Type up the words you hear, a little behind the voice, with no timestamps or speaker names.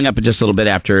Up in just a little bit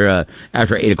after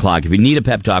 8 o'clock. If you need a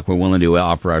pep talk, we're willing to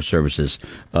offer our services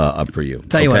up for you.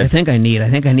 Tell you what, I think I need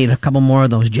a couple more of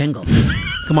those jingles.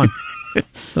 Come on.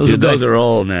 Those are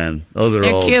old, man.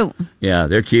 They're cute. Yeah,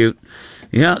 they're cute.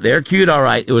 Yeah, they're cute. All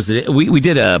right. We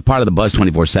did a part of the Buzz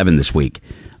 24/7 this week.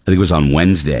 I think it was on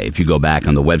Wednesday. If you go back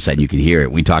on the website, you can hear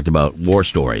it. We talked about war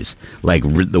stories, like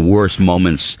the worst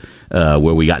moments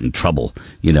where we got in trouble,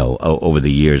 over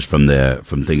the years from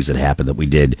things that happened that we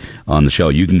did on the show.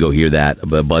 You can go hear that.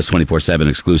 But Buzz 24/7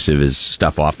 exclusive is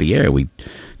stuff off the air. We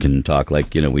can talk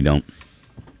like we don't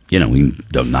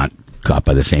not caught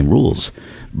by the same rules.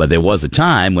 But there was a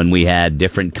time when we had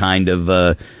different kind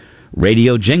of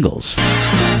radio jingles.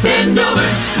 Bend over,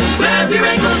 grab your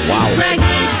ankles, Greg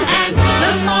and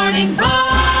the Morning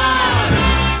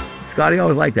Buzz. Scotty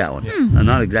always liked that one.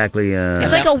 Not exactly.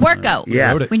 It's like a workout.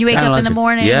 Yeah. When you wake up in the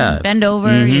morning, bend over.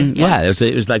 Mm-hmm.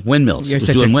 It was like windmills. You're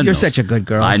such a good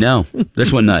girl. I know.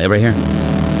 This one, right here.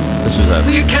 This was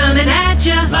We're coming at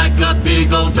you like a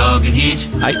big old dog in heat.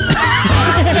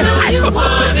 You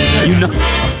want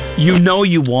it.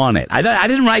 You want it. I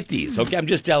didn't write these. Okay, I'm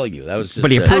just telling you. That was just. But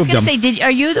he I was approved going them. to say,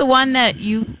 are you the one that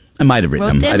you? I might have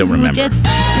written them. I don't remember. Did?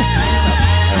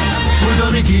 We're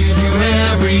gonna give you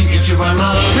every inch of our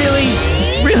love.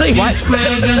 Really? It's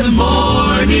Greg and the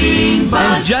Morning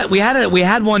Buzz. We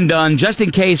had one done just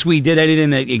in case we did anything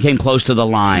that it came close to the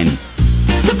line.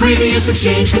 The previous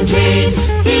exchange contained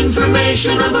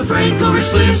information of a frank or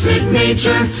explicit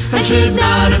nature and should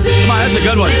not have been that's a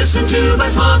good one. listened to by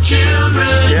small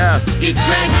children. Yeah. It's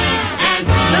Greg and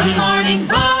the Morning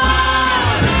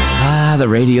Buzz. The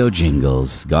radio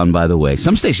jingles gone by the way.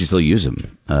 Some stations still use them.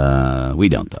 We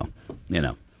don't though.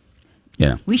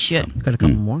 We should. Got a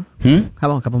couple more? How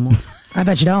about a couple more? I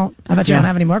bet you don't. I bet you don't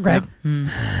have any more, Greg.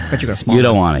 Bet you got a small You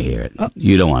don't want to hear it.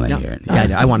 You don't want to hear it.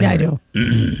 Yeah, I want to hear it.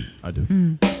 I do.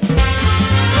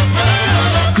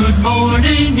 Good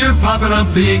morning, you're popping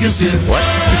up big and stiff. What?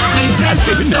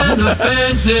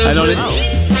 Offensive. I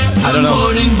don't know.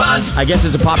 Morning Buzz. I guess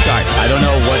it's a Pop-Tart. I don't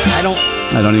know what.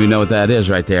 I don't even know what that is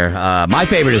right there. My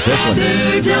favorite is this one.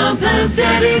 They're dumb,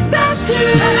 pathetic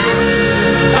bastards.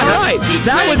 All right,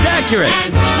 that was accurate.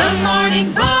 And the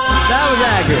Morning Buzz. That was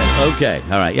accurate. Okay,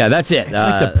 all right, yeah, that's it. It's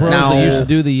like the pros that used to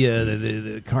do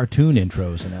the cartoon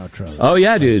intros and outros. Oh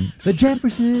yeah, dude. The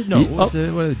Jeffersons. No, what are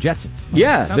the Jetsons?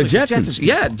 Yeah, the Jetsons.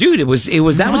 Yeah, dude, it was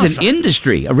that was an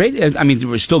industry. A radio. I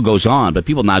mean, it still goes on, but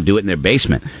people now do it in their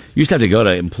basement. You used to have to go to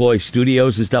employee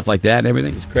studios and stuff like that. And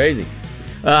everything is crazy.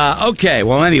 Okay,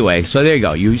 well, anyway, so there you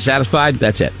go. You satisfied?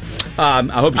 That's it. I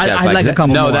hope you're satisfied. I'd like a couple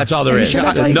more. No, that's all there is. Sure,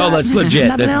 that's all you No, got? that's legit.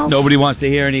 Nothing else? Nobody wants to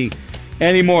hear any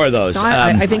more of those. No,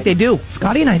 I think they do.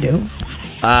 Scotty and I do.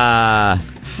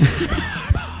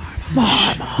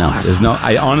 No, there's no.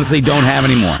 I honestly don't have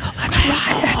any more. Let's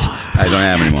riot. I don't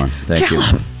have any more. Thank you.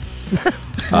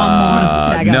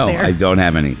 Tag out No, there. I don't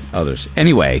have any others.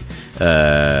 Anyway,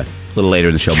 a little later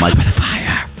in the show, Mike. With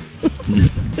fire.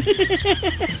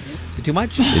 Is it too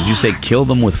much? Did you say kill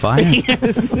them with fire?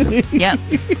 Yep.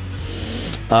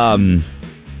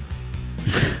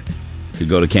 Could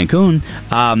go to Cancun.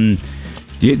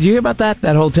 Do you hear about that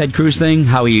whole Ted Cruz thing?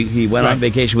 How he went on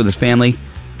vacation with his family?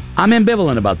 I'm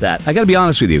ambivalent about that. I got to be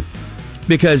honest with you.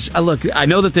 Because, look, I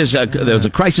know that there's a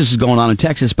crisis going on in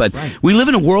Texas, but we live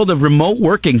in a world of remote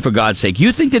working, for God's sake.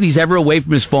 You think that he's ever away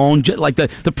from his phone? Like,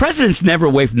 the president's never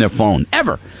away from their phone,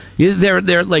 ever.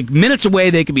 They're like minutes away,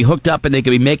 they could be hooked up and they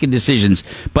could be making decisions.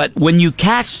 But when you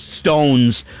cast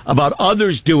stones about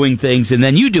others doing things and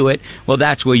then you do it, well,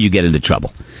 that's where you get into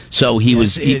trouble. So it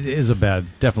is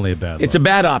definitely a bad look. It's a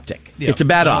bad optic. Yeah. It's a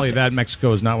bad Not only optic. that,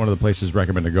 Mexico is not one of the places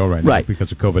recommended to go right now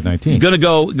because of COVID-19. He's gonna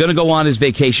go on his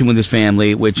vacation with his family.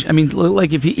 Which, I mean,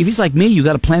 like if he's like me, you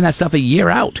got to plan that stuff a year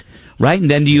out, right? And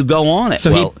then do you go on it?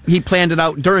 So he planned it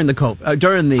out during the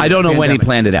during the. I don't know pandemic. when he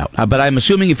planned it out, but I'm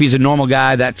assuming if he's a normal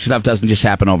guy, that stuff doesn't just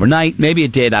happen overnight. Maybe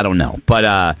it did. I don't know,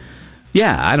 but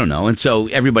yeah, I don't know. And so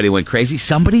everybody went crazy.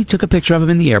 Somebody took a picture of him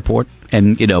in the airport,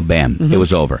 and bam, it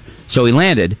was over. So he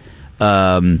landed,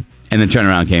 and then turned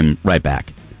around, and came right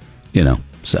back.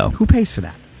 So Who pays for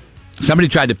that? somebody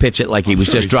tried to pitch it like he was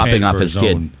Sure, just he's dropping paying off for his his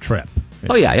kid. own trip.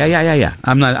 Oh yeah.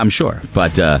 I'm sure,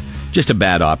 but just a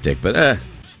bad optic. But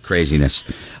craziness.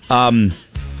 I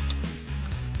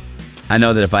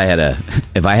know that if I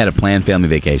had a planned family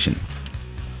vacation,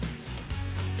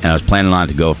 and I was planning on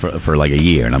to go for like a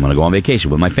year, and I'm going to go on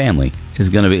vacation with my family, it's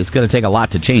going to take a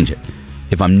lot to change it.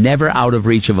 If I'm never out of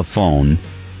reach of a phone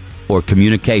or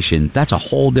communication, that's a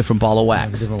whole different ball of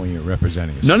wax. It's different when you're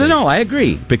representing a No, state. I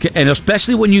agree. And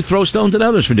especially when you throw stones at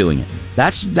others for doing it.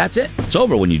 That's it. It's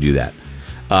over when you do that.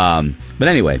 But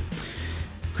anyway,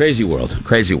 crazy world.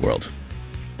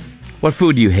 What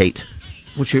food do you hate?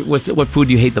 What food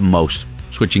do you hate the most?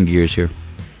 Switching gears here.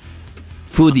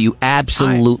 Food that you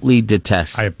absolutely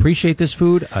detest. I appreciate this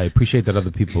food. I appreciate that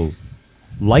other people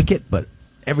like it, but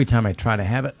every time I try to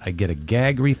have it, I get a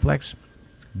gag reflex.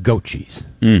 It's goat cheese.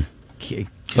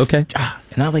 Okay.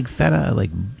 And I like feta. I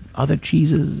like other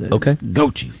cheeses. Okay.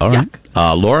 Goat cheese. All right.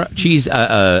 Yuck. Laura, cheese,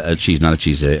 not a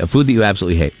cheese, a food that you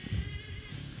absolutely hate.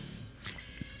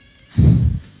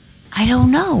 I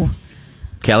don't know.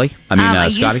 Kelly? I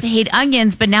Scotty? used to hate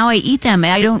onions, but now I eat them.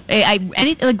 I don't.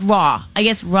 Anything like raw. I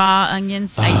guess raw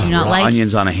onions. I do not Raw like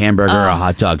onions on a hamburger or a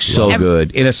hot dog. So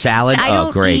good. In a salad? I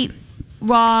don't great. eat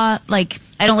raw.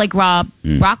 I don't like raw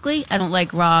broccoli. I don't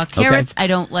like raw carrots. I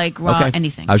don't like raw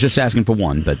anything. I was just asking for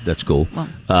one, but that's cool. Well,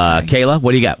 sorry. Kayla,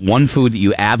 what do you got? One food that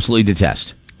you absolutely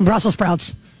detest. Brussels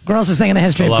sprouts. Grossest thing in the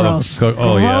history of gross.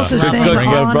 Grossest thing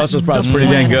on Brussels sprouts the pretty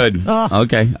dang planet. good. Oh,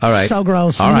 Okay, all right. So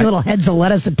gross. All All right. little heads of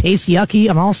lettuce that taste yucky.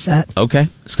 I'm all set. Okay,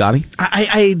 Scotty?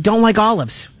 I don't like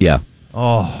olives. Yeah.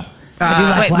 I do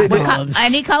like Wait, black olives.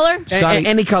 any color? Scotty?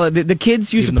 Any color. The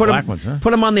kids used Even to put the them, black ones, huh?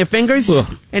 put them on their fingers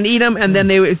Ugh. and eat them, and then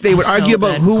they would argue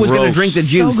about good. who was going to Gross. drink the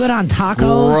juice. So good on tacos.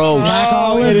 Gross. Black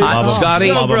olives. Scotty?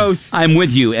 So gross. I'm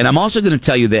with you, and I'm also going to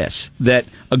tell you this: that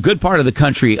a good part of the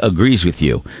country agrees with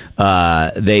you.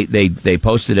 They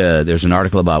posted there's an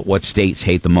article about what states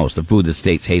hate the most, the food that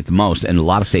states hate the most, and a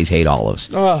lot of states hate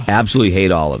olives. Absolutely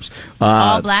hate olives.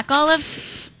 All black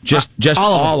olives? Just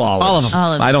all of them. olives. All of them.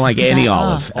 Olives. I don't like Is any that-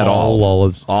 olive at All all.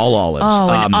 olives. All olives. Oh,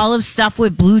 and olive stuffed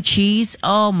with blue cheese.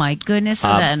 Oh my goodness!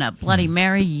 And a Bloody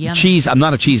Mary. Yum. Cheese, I'm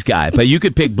not a cheese guy, but you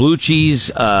could pick blue cheese,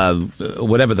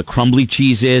 whatever the crumbly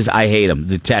cheese is. I hate them,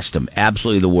 detest them,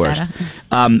 absolutely the worst.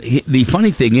 The funny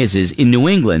thing is in New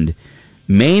England,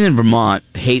 Maine and Vermont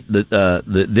hate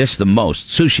this the most.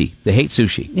 Sushi, they hate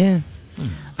sushi. Yeah.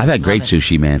 I've had great it.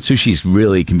 sushi, man. Sushi's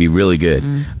can be really good,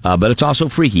 but it's also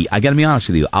freaky. I got to be honest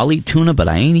with you. I'll eat tuna, but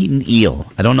I ain't eating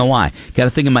eel. I don't know why. Got to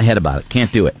think in my head about it.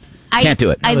 Can't do it. Can't do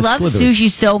it. I was love slithery.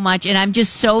 sushi so much, and I'm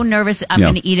just so nervous I'm Yeah.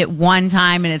 going to eat it one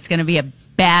time, and it's going to be a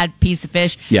bad piece of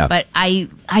fish. Yeah. But I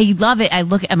love it.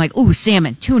 I'm like, ooh,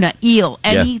 salmon, tuna, eel,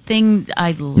 anything.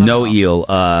 I love No it. eel.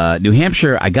 New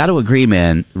Hampshire, I got to agree,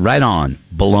 man. Right on.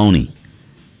 Bologna.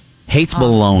 Hates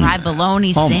bologna. Fried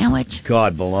bologna Oh, my sandwich.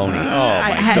 God, bologna. Oh,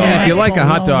 my God. If you like a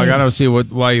hot dog, bologna. I don't see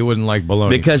why you wouldn't like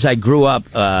bologna. Because I grew up,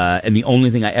 and the only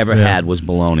thing I ever Yeah. had was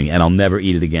bologna, and I'll never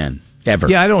eat it again. Ever.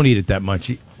 yeah, I don't eat it that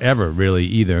much ever, really,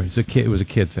 either. It was a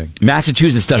kid thing.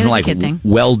 Massachusetts doesn't It was a like kid thing.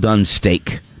 well done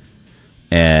steak.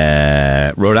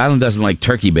 Rhode Island doesn't like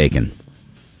turkey bacon.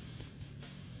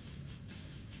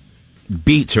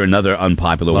 Beets are another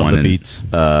unpopular Love one. the and, beets.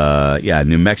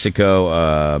 New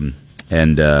Mexico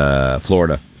and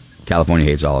Florida. California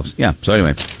hates olives. Yeah. So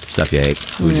anyway, stuff you hate,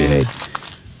 foods you hate,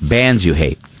 bands you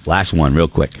hate. Last one, real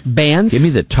quick. Bands? Give me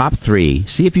the top 3.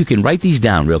 See if you can write these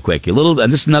down real quick. And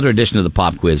this is another edition of the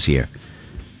pop quiz here.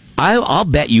 I'll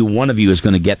bet you one of you is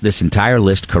going to get this entire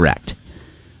list correct.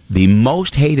 The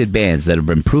most hated bands that have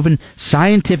been proven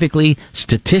scientifically,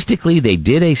 statistically, they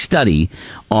did a study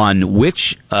on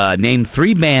which, name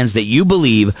 3 bands that you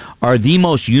believe are the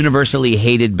most universally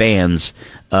hated bands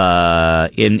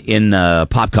in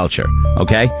pop culture.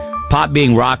 Okay? Pop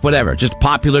being rock, whatever, just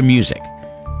popular music.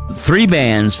 3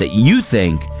 bands that you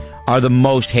think are the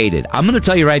most hated. I'm going to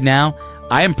tell you right now,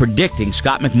 I am predicting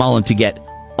Scott McMullen to get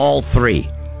all 3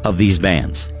 of these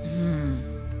bands.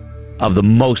 Of the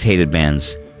most hated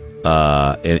bands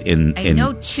in I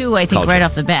know 2, I think, culture. right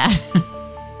off the bat.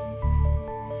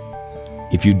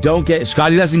 If you don't get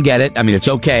Scotty doesn't get it, I mean, it's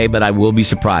okay, but I will be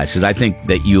surprised because I think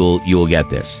that you'll get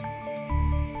this.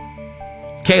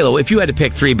 Kayla, if you had to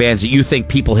pick 3 bands that you think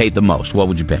people hate the most, what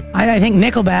would you pick? I think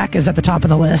Nickelback is at the top of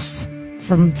the list.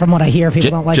 From what I hear, people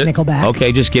don't like Nickelback.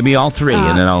 Okay, just give me all 3,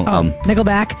 and then I'll.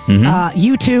 Nickelback,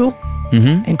 U2,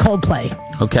 and Coldplay.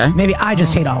 Okay. Maybe I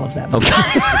just hate all of them. Okay.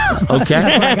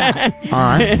 Okay. All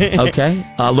right. Okay.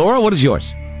 Laura, what is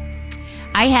yours?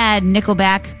 I had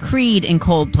Nickelback, Creed, and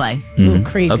Coldplay. Ooh,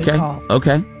 Creed, good Okay. call.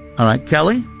 Okay. All right.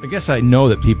 Kelly? I guess I know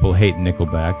that people hate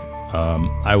Nickelback.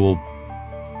 I will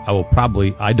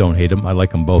probably. I don't hate them. I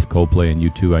like them both, Coldplay and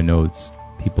U2. I know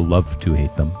people love to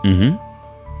hate them. Mm-hmm.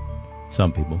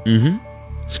 Some people. Mm-hmm.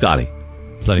 Scotty?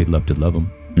 Plenty love to love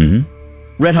them.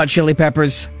 Mm-hmm. Red Hot Chili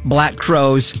Peppers, Black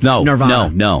Crowes, No. Nirvana.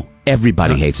 No.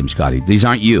 Everybody hates them, Scotty. These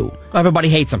aren't you. Everybody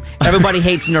hates them. Everybody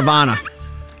hates Nirvana.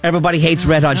 Everybody hates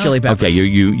Red Hot Chili Peppers. Okay,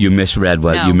 you misread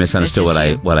No, you misunderstood it's just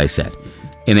you. what I said.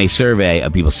 in a survey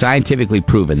of people, scientifically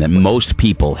proven that most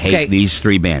people hate Okay. these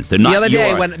three bands. They're not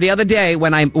The other day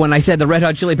when I said the Red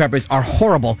Hot Chili Peppers are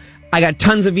horrible, I got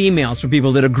tons of emails from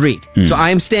people that agreed. So I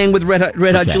am staying with Red Hot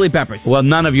Okay. Chili Peppers. Well,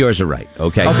 none of yours are right.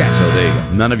 Okay. Okay. So there you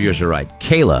go. None of yours are right.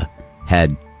 Kayla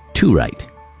had 2 right.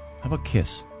 How about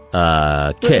Kiss?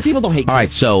 Kiss. People don't hate All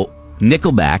right. So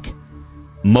Nickelback,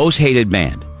 most hated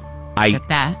band. Look at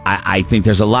that. I think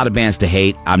there's a lot of bands to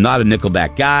hate. I'm not a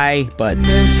Nickelback guy, but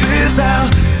This is how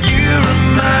you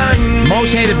remind me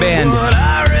most hated band. what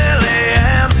I really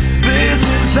am. This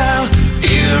is how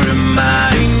you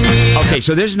remind me. Okay,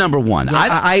 so there's number 1.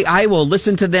 I will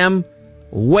listen to them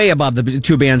way above the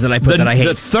 2 bands that I put that I hate.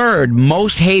 The third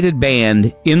most hated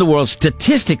band in the world,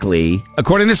 statistically,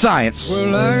 according to science,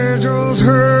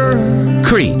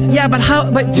 Creed. Yeah,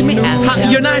 but to me,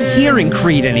 you're not hearing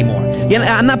Creed anymore.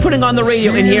 I'm not putting on the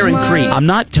radio and hearing Creed. I'm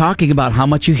not talking about how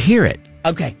much you hear it.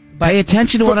 Okay. Pay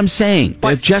attention to what I'm saying.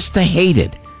 They're just the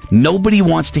hated. Nobody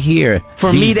wants to hear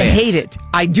For these me to bands. hate it,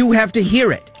 I do have to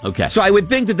hear it. Okay. So I would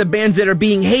think that the bands that are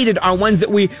being hated are ones that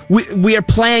we are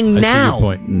playing I see now.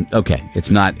 your point. Okay, it's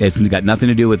got nothing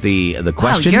to do with the Wow,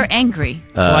 question. you're angry.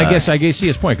 Well, I guess see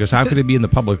his point, because how could it be in the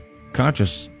public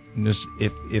consciousness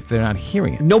if they're not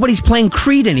hearing it? Nobody's playing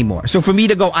Creed anymore. So for me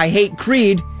to go, I hate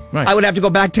Creed, Right. I would have to go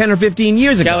back 10 or 15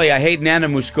 years ago. Kelly, I hate Nana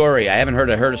Muscuri. I haven't heard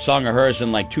a song of hers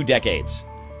in like 2 decades.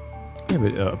 Yeah,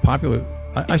 but popular.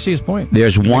 I see his point.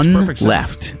 There's Makes one perfect sense.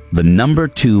 left. The number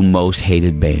 2 most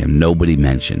hated band nobody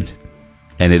mentioned,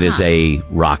 and it is a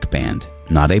rock band,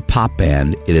 not a pop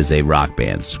band. It is a rock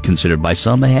band. It's considered by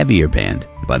some a heavier band,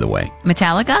 by the way.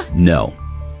 Metallica? No,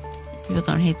 People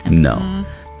don't hate them. no.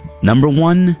 Number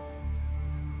 1,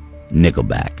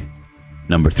 Nickelback.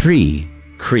 Number 3,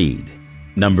 Creed.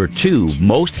 Number 2,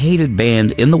 most hated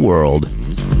band in the world,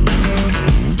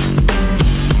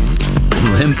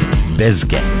 Limp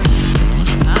Bizkit.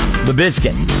 The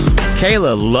Biscuit.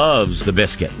 Kayla loves the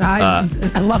Biscuit. I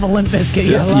love a Limp Bizkit.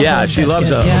 Yeah, she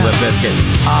loves a Limp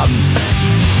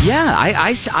Bizkit. Yeah,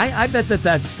 I bet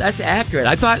that's accurate.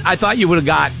 I thought you would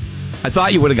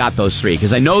have got those 3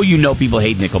 because I know people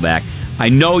hate Nickelback. I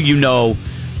know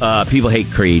people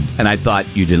hate Creed, and I thought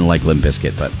you didn't like Limp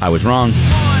Bizkit, but I was wrong.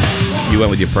 You went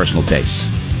with your personal tastes.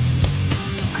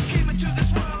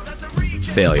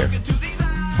 Failure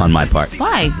on my part.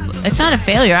 Why? It's not a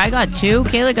failure. I got 2.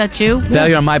 Kayla got 2.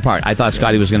 Failure on my part. I thought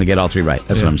Scotty was going to get all 3 right.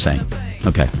 That's what I'm saying.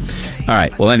 Okay. All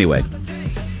right. Well, anyway.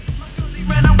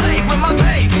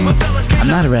 I'm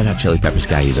not a Red Hot Chili Peppers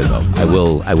guy either,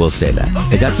 though. I will say that.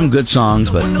 They got some good songs,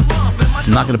 but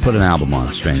I'm not going to put an album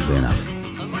on, strangely enough.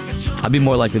 I'd be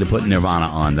more likely to put Nirvana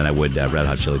on than I would Red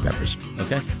Hot Chili Peppers.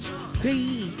 Okay?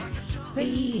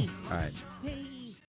 All right.